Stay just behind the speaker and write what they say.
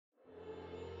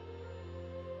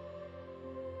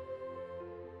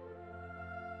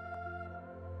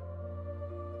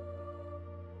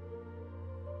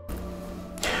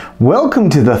Welcome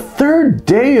to the third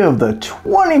day of the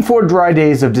 24 dry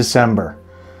days of December.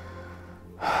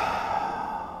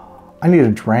 I need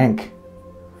a drink.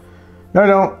 No, I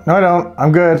don't. No, I don't.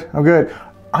 I'm good. I'm good.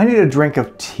 I need a drink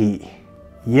of tea.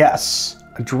 Yes,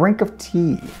 a drink of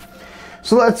tea.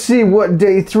 So let's see what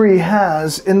day 3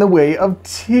 has in the way of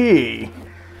tea.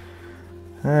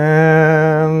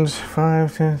 And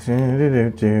 5,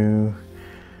 10,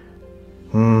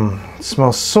 it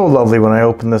smells so lovely when I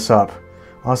open this up.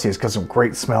 Honestly, it's got some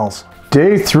great smells.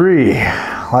 Day 3.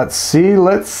 Let's see,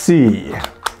 let's see.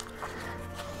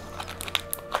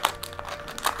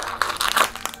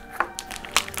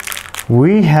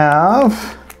 We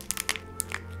have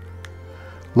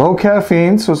low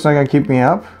caffeine, so it's not gonna keep me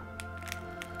up.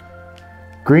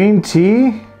 Green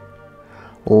tea.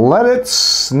 Let It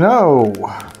Snow.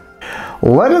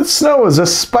 Let It Snow is a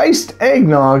spiced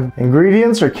eggnog.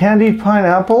 Ingredients are candied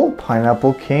pineapple,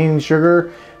 pineapple cane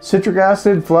sugar, citric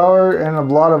acid, flour, and a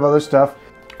lot of other stuff.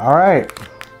 All right,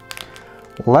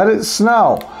 let it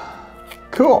snow.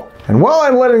 Cool. And while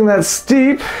I'm letting that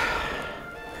steep,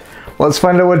 let's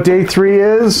find out what day 3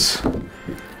 is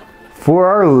for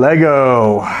our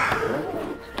Lego.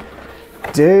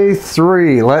 Day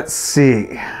 3, let's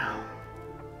see.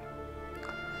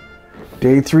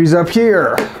 Day 3's up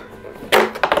here.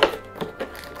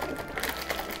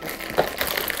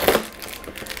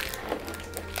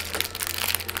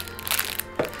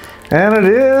 And it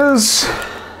is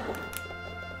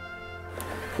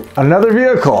another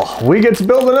vehicle. We get to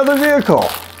build another vehicle.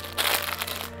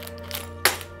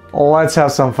 Let's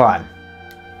have some fun.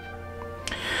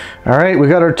 All right, we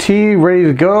got our tea ready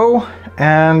to go.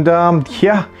 And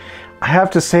yeah, I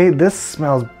have to say this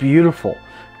smells beautiful.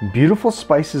 Beautiful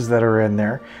spices that are in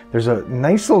there. There's a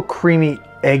nice little creamy,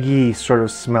 eggy sort of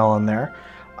smell in there.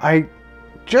 I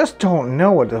just don't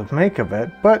know what to make of it,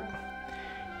 but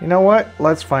you know what?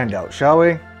 Let's find out, shall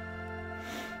we?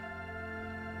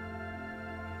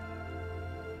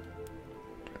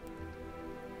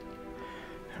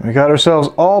 We got ourselves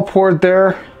all poured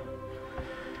there.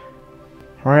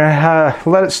 We're gonna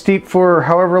let it steep for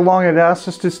however long it asks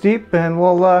us to steep, and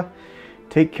we'll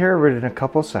take care of it in a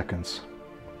couple seconds.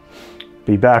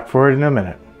 Be back for it in a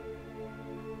minute.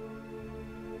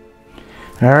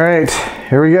 All right,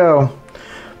 here we go.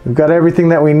 We've got everything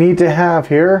that we need to have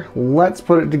here. Let's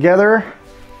put it together.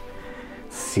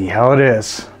 See how it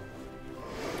is.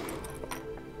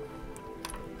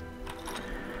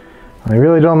 They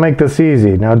really don't make this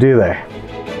easy, now do they?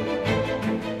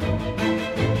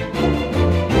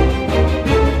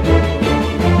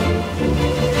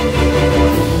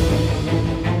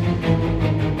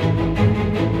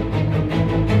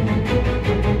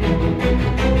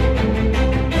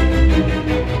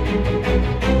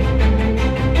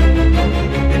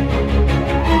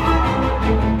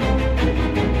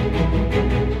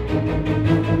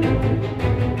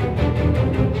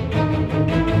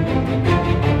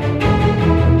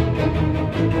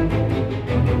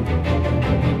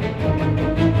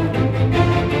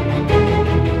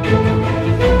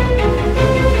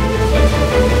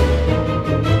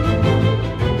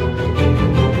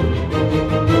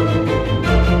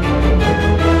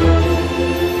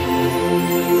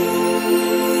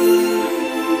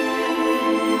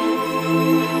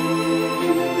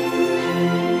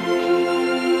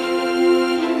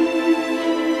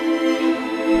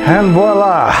 And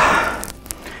voila!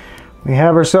 We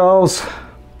have ourselves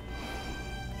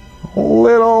a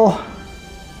little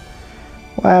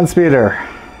land speeder.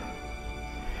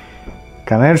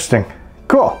 Kind of interesting.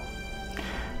 Cool.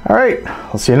 All right,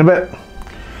 I'll see you in a bit.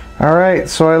 All right,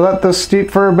 so I let this steep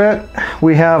for a bit.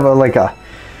 We have like a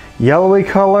yellowy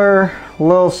color, a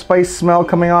little spice smell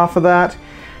coming off of that.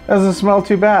 Doesn't smell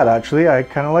too bad, actually. I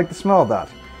kind of like the smell of that.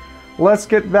 Let's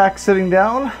get back sitting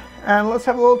down and let's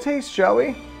have a little taste, shall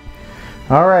we?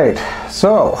 All right,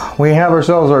 so we have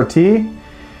ourselves our tea.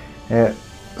 It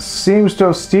seems to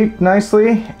have steeped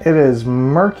nicely. It is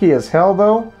murky as hell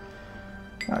though.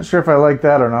 Not sure if I like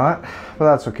that or not, but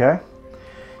that's okay.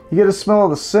 You get a smell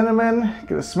of the cinnamon,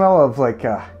 get a smell of like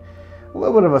a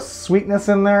little bit of a sweetness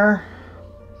in there.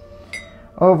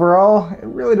 Overall, it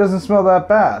really doesn't smell that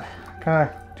bad. Kind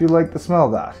of do like the smell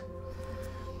of that.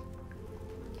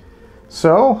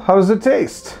 So, how does it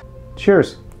taste?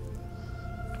 Cheers.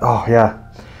 Oh yeah,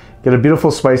 get a beautiful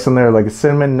spice in there like a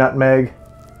cinnamon, nutmeg,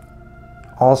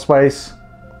 allspice.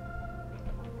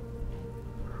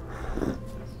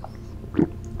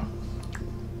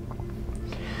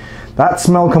 That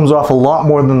smell comes off a lot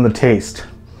more than the taste.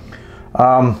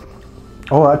 Oh,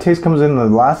 that taste comes in the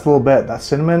last little bit. That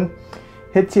cinnamon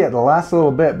hits you at the last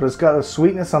little bit, but it's got a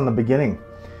sweetness on the beginning.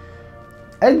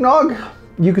 Eggnog,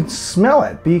 you can smell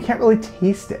it, but you can't really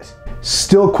taste it.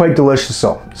 Still quite delicious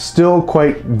though. Still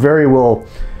quite very well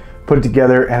put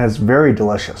together, and it's very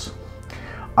delicious.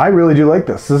 I really do like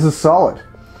this. This is solid.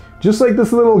 Just like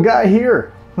this little guy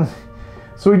here.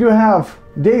 So we do have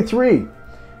day 3.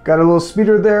 Got a little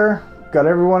speeder there. Got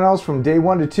everyone else from day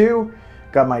 1 to 2.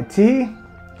 Got my tea.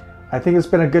 I think it's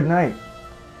been a good night.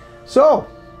 So,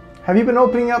 have you been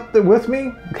opening up with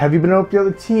me? Have you been opening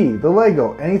up the tea, the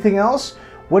Lego, anything else?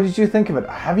 What did you think of it?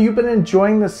 Have you been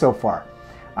enjoying this so far?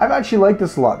 I've actually liked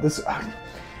this a lot.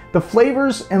 The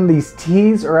flavors in these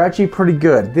teas are actually pretty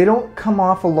good. They don't come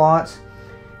off a lot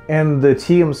in the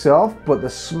tea himself, but the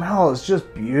smell is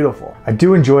just beautiful. I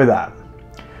do enjoy that.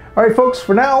 All right, folks,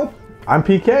 for now, I'm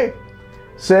PK,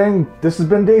 saying this has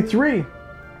been day 3.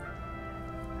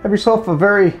 Have yourself a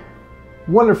very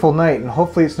wonderful night, and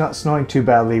hopefully it's not snowing too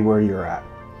badly where you're at.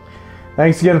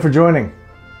 Thanks again for joining.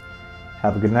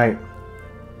 Have a good night.